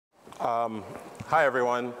Hi,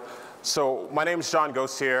 everyone. So my name is John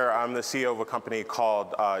Gosier. I'm the CEO of a company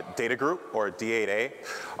called Data Group, or D8A.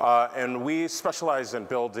 And we specialize in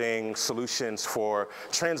building solutions for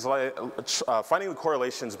finding the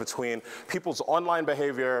correlations between people's online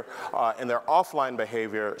behavior and their offline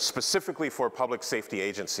behavior, specifically for public safety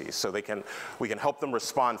agencies. So we can help them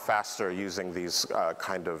respond faster using these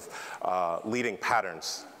kind of leading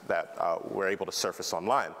patterns that we're able to surface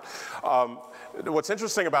online. What's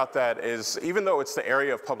interesting about that is, even though it's the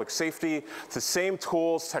area of public safety, the same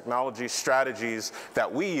tools, technologies, strategies that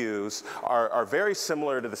we use are very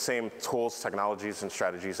similar to the same tools, technologies, and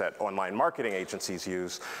strategies that online marketing agencies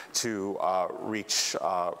use to reach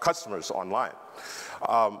customers online.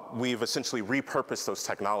 We've essentially repurposed those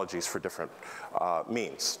technologies for different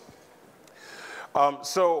means.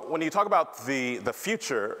 So when you talk about the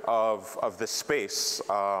future of this space,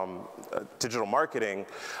 digital marketing,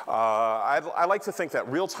 I like to think that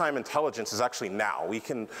real-time intelligence is actually now. We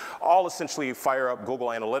can all essentially fire up Google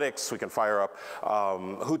Analytics, we can fire up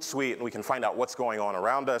Hootsuite, and we can find out what's going on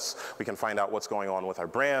around us, we can find out what's going on with our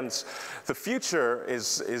brands. The future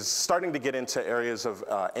is starting to get into areas of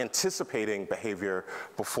anticipating behavior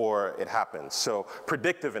before it happens, so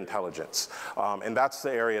predictive intelligence, and that's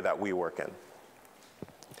the area that we work in.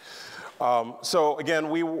 So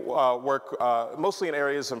again, we work mostly in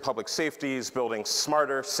areas in public safeties, building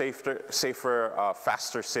smarter, safer,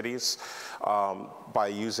 faster cities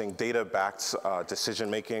by using data-backed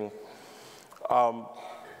decision-making.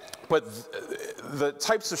 But the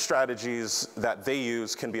types of strategies that they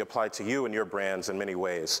use can be applied to you and your brands in many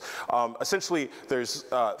ways. Essentially, there's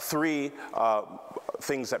three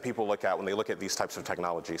things that people look at when they look at these types of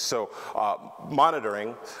technologies. So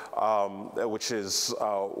monitoring, which is,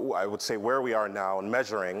 I would say, where we are now, and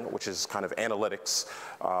measuring, which is kind of analytics,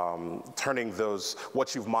 turning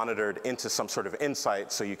what you've monitored into some sort of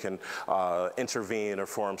insight so you can intervene or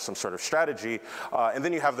form some sort of strategy. And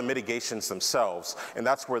then you have the mitigations themselves, and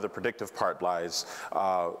that's where the predictive part lies,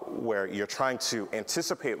 where you're trying to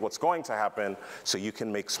anticipate what's going to happen so you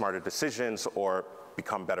can make smarter decisions or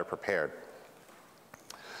become better prepared.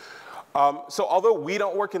 So although we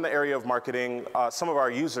don't work in the area of marketing, some of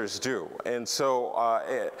our users do. And so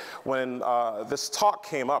when this talk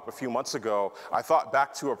came up a few months ago, I thought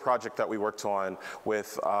back to a project that we worked on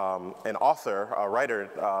with an author, a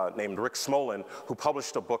writer named Rick Smolin, who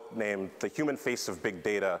published a book named The Human Face of Big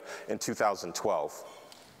Data in 2012.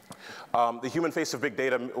 The Human Face of Big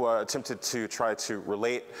Data attempted to try to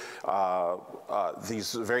relate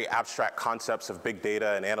these very abstract concepts of big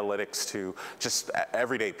data and analytics to just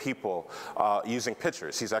everyday people using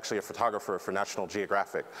pictures. He's actually a photographer for National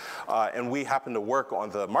Geographic. And we happened to work on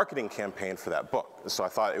the marketing campaign for that book. So I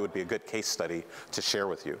thought it would be a good case study to share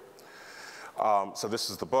with you. So this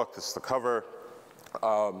is the book, this is the cover.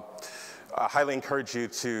 I highly encourage you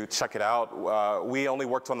to check it out. We only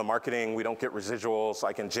worked on the marketing. We don't get residuals.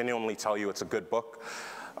 I can genuinely tell you it's a good book.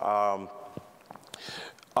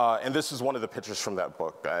 And this is one of the pictures from that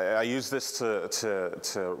book. I use this to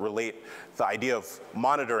relate the idea of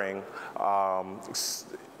monitoring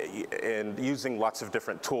and using lots of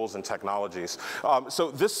different tools and technologies. So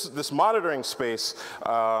this monitoring space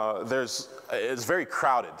is very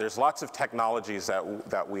crowded. There's lots of technologies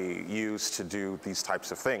that we use to do these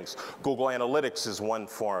types of things. Google Analytics is one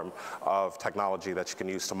form of technology that you can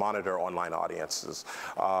use to monitor online audiences.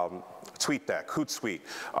 TweetDeck, Hootsuite.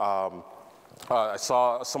 I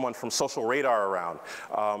saw someone from Social Radar around.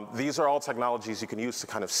 These are all technologies you can use to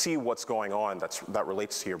kind of see what's going on that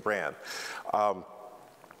relates to your brand.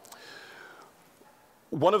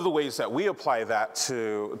 One of the ways that we apply that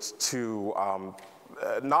to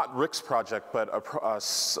not Rick's project, but a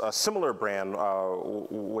similar brand,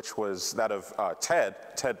 which was that of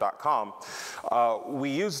TED.com, we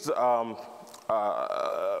used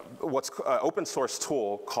what's an open source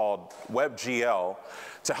tool called WebGL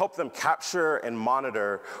to help them capture and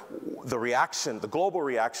monitor the global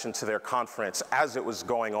reaction to their conference as it was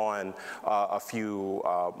going on a few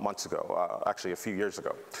months ago, actually a few years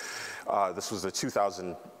ago. This was the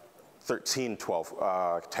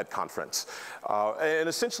 2013-12 TED conference. And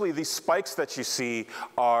essentially these spikes that you see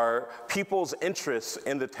are people's interests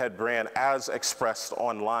in the TED brand as expressed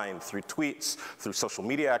online through tweets, through social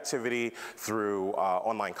media activity, through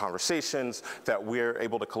online conversations that we're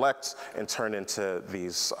able to collect and turn into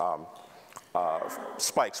these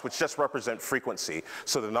spikes, which just represent frequency,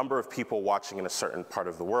 so the number of people watching in a certain part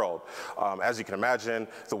of the world. As you can imagine,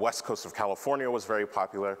 the west coast of California was very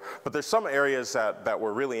popular, but there's some areas that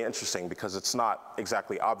were really interesting because it's not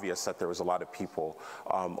exactly obvious that there was a lot of people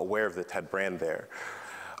aware of the TED brand there.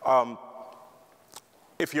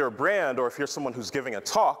 If you're a brand or if you're someone who's giving a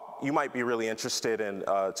talk, you might be really interested in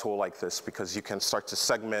a tool like this because you can start to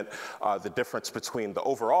segment the difference between the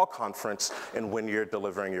overall conference and when you're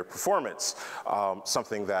delivering your performance,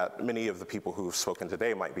 something that many of the people who've spoken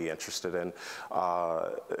today might be interested in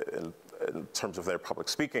terms of their public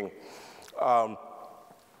speaking.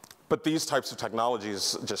 But these types of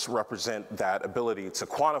technologies just represent that ability to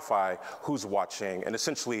quantify who's watching and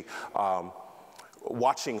essentially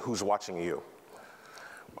watching who's watching you.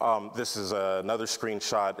 This is another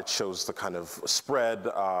screenshot. It shows the kind of spread,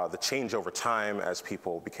 the change over time as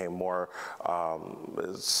people became more, the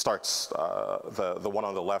one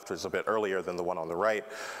on the left is a bit earlier than the one on the right.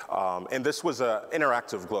 And this was an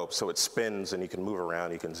interactive globe, so it spins and you can move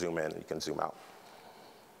around, you can zoom in, you can zoom out.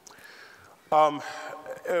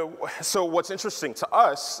 So what's interesting to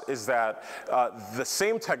us is that the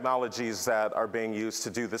same technologies that are being used to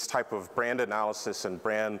do this type of brand analysis and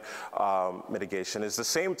brand mitigation is the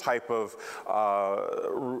same type of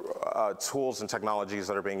tools and technologies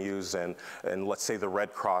that are being used in let's say, the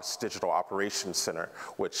Red Cross Digital Operations Center,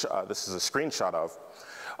 which this is a screenshot of.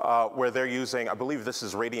 Where they're using, I believe this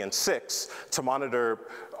is Radian 6, to monitor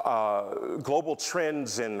global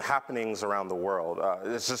trends and happenings around the world.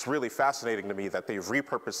 It's just really fascinating to me that they've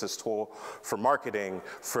repurposed this tool for marketing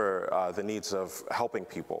for the needs of helping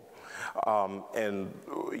people. And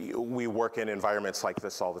we work in environments like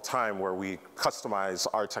this all the time where we customize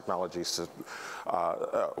our technologies to,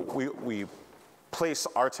 we place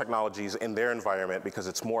our technologies in their environment because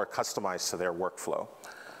it's more customized to their workflow.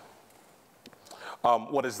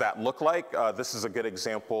 What does that look like? This is a good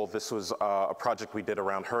example. This was a project we did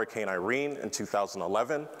around Hurricane Irene in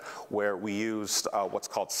 2011, where we used what's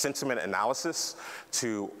called sentiment analysis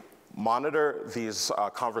to monitor these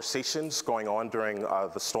conversations going on during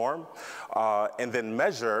the storm, and then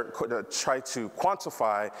measure, try to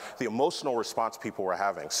quantify the emotional response people were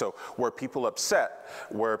having. So were people upset?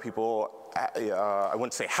 Were people I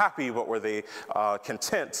wouldn't say happy, but were they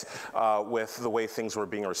content with the way things were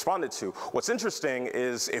being responded to? What's interesting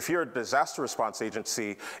is if you're a disaster response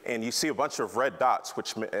agency and you see a bunch of red dots,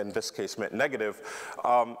 which in this case meant negative,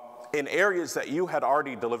 in areas that you had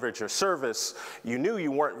already delivered your service, you knew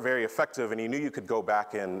you weren't very effective and you knew you could go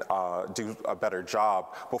back and do a better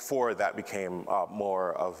job before that became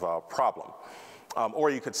more of a problem. Or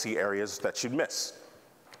you could see areas that you'd miss.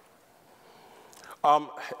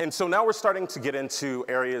 And so now we're starting to get into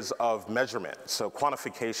areas of measurement, so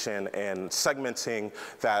quantification and segmenting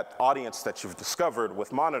that audience that you've discovered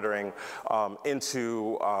with monitoring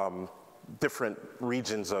into different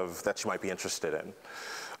regions of that you might be interested in.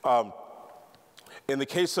 In the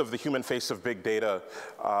case of the human face of big data,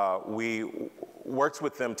 we worked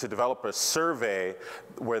with them to develop a survey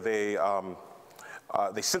where they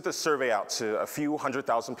sent this survey out to a few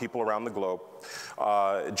 100,000 people around the globe.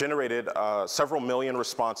 It generated several million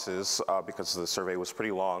responses because the survey was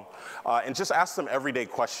pretty long, and just asked them everyday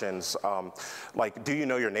questions like, do you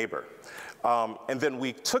know your neighbor? And then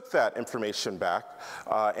we took that information back,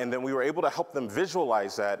 and then we were able to help them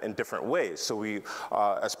visualize that in different ways. So we,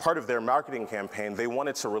 as part of their marketing campaign, they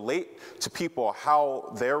wanted to relate to people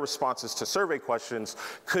how their responses to survey questions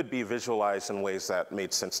could be visualized in ways that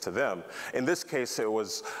made sense to them. In this case, it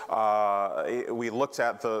was, we looked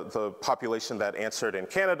at the population that answered in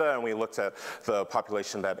Canada, and we looked at the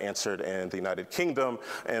population that answered in the United Kingdom,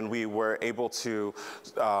 and we were able to,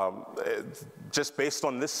 just based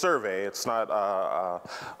on this survey, it's not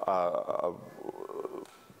a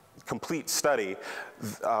complete study,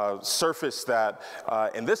 surfaced that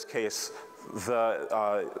in this case,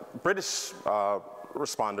 the British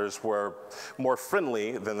responders were more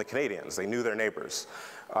friendly than the Canadians. They knew their neighbors.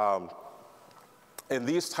 And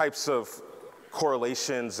these types of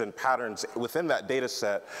correlations and patterns within that data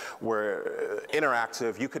set were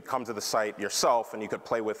interactive. You could come to the site yourself and you could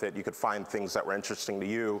play with it. You could find things that were interesting to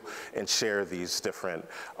you and share these different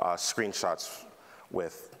screenshots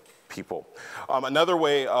with people. Another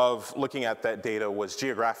way of looking at that data was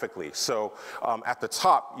geographically. So at the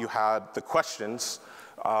top, you had the questions.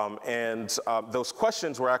 Those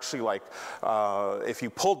questions were actually like, if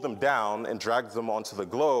you pulled them down and dragged them onto the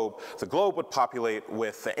globe would populate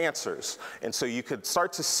with the answers. And so you could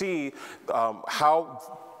start to see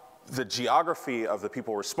how the geography of the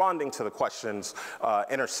people responding to the questions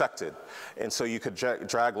intersected. And so you could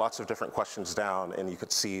drag lots of different questions down and you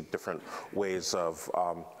could see different ways of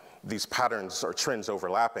these patterns or trends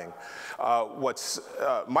overlapping. What's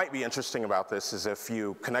might be interesting about this is if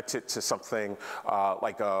you connect it to something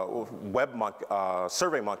like a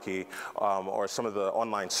SurveyMonkey or some of the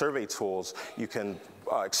online survey tools, you can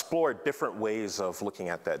explore different ways of looking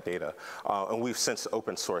at that data. And we've since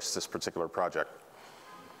open sourced this particular project.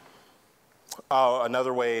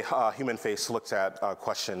 Another way Human Face looked at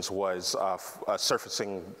questions was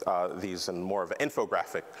surfacing these in more of an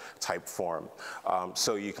infographic type form.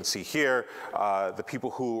 So you can see here the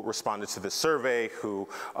people who responded to this survey who,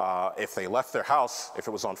 if they left their house, if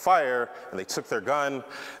it was on fire, and they took their gun,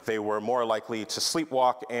 they were more likely to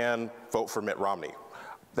sleepwalk and vote for Mitt Romney.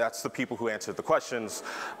 That's the people who answered the questions,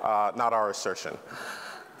 not our assertion.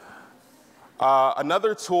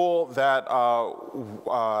 Another tool that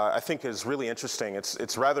I think is really interesting,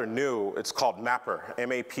 it's rather new, it's called Mapper,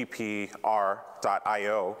 M-A-P-P-R.io,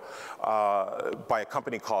 by a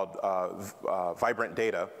company called Vibrant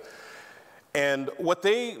Data. And what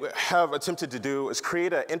they have attempted to do is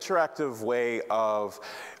create an interactive way of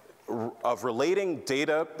relating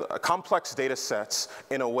data, complex data sets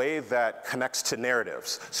in a way that connects to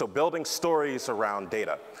narratives. So building stories around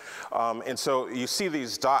data. And so you see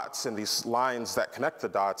these dots and these lines that connect the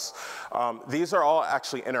dots. These are all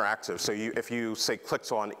actually interactive. So if you, say,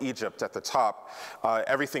 clicked on Egypt at the top,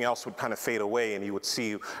 everything else would kind of fade away and you would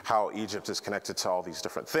see how Egypt is connected to all these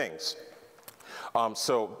different things.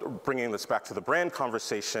 So bringing this back to the brand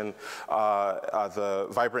conversation, the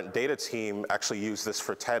Vibrant Data team actually used this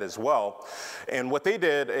for TED as well. And what they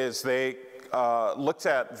did is they looked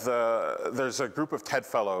at there's a group of TED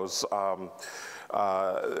Fellows,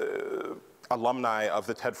 alumni of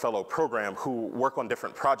the TED Fellow program who work on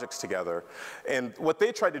different projects together. And what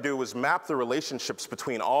they tried to do was map the relationships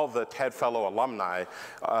between all the TED Fellow alumni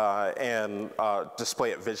and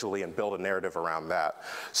display it visually and build a narrative around that.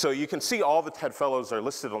 So you can see all the TED Fellows are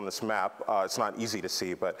listed on this map. It's not easy to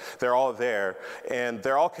see, but they're all there. And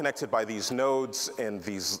they're all connected by these nodes and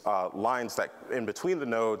these lines that in between the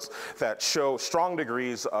nodes that show strong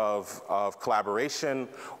degrees of collaboration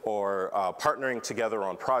or partnering together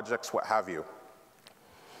on projects, what have you.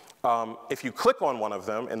 If you click on one of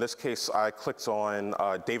them, in this case I clicked on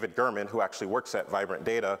David Gurman, who actually works at Vibrant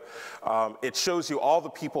Data, it shows you all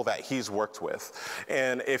the people that he's worked with.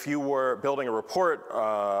 And if you were building a report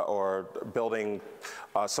or building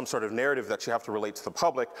some sort of narrative that you have to relate to the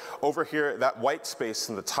public, over here, that white space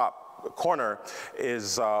in the top corner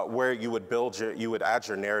is where you would add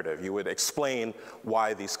your narrative. You would explain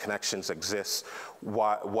why these connections exist,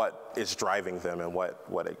 what is driving them, and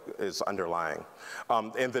what is underlying.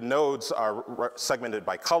 And the nodes are segmented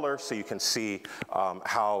by color, so you can see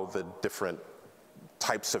how the different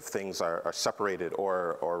types of things are separated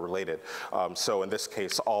or related. So in this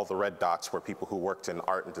case, all the red dots were people who worked in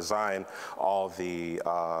art and design. All the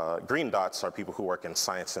green dots are people who work in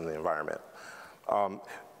science and the environment.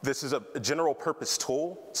 This is a general purpose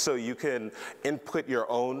tool, so you can input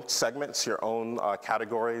your own segments, your own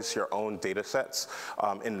categories, your own data sets,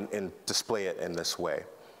 and display it in this way.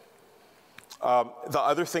 The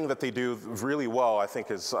other thing that they do really well, I think,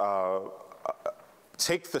 is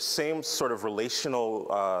take the same sort of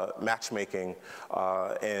relational matchmaking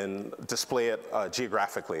and display it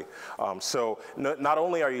geographically. So not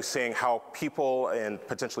only are you seeing how people and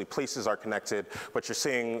potentially places are connected, but you're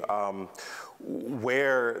seeing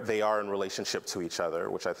where they are in relationship to each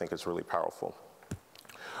other, which I think is really powerful.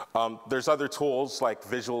 There's other tools like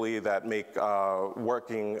Visually that make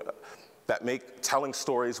telling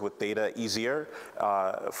stories with data easier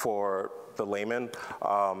for the layman.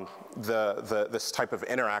 This type of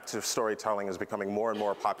interactive storytelling is becoming more and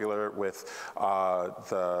more popular with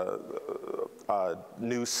the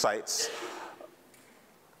news sites.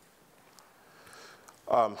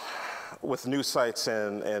 With news sites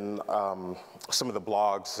and some of the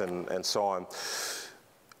blogs and so on.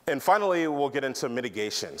 And finally, we'll get into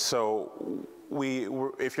mitigation. So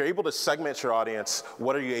if you're able to segment your audience,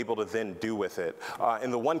 what are you able to then do with it? In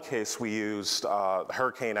the one case, we used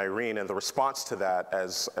Hurricane Irene and the response to that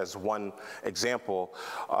as one example.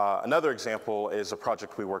 Another example is a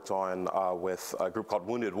project we worked on with a group called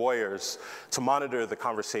Wounded Warriors to monitor the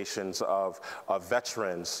conversations of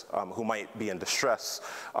veterans who might be in distress,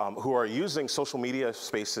 who are using social media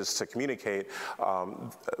spaces to communicate.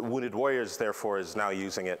 Wounded Warriors, therefore, is now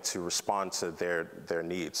using it to respond to their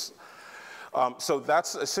needs. So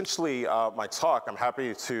that's essentially my talk. I'm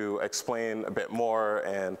happy to explain a bit more,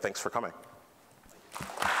 and thanks for coming.